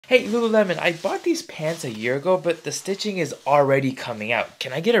Hey Lululemon, I bought these pants a year ago, but the stitching is already coming out.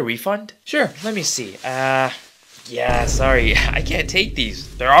 Can I get a refund? Sure, let me see. Yeah, sorry, I can't take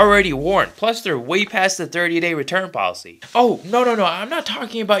these. They're already worn, plus they're way past the 30-day return policy. Oh, no, I'm not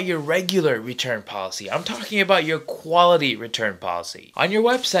talking about your regular return policy. I'm talking about your quality return policy. On your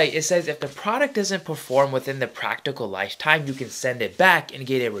website, it says if the product doesn't perform within the practical lifetime, you can send it back and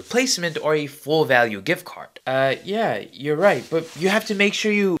get a replacement or a full value gift card. Yeah, you're right, but you have to make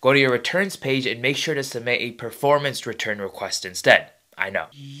sure you go to your returns page and make sure to submit a performance return request instead. I know.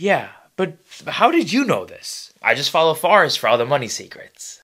 Yeah, but how did you know this? I just follow Forrest for all the money secrets.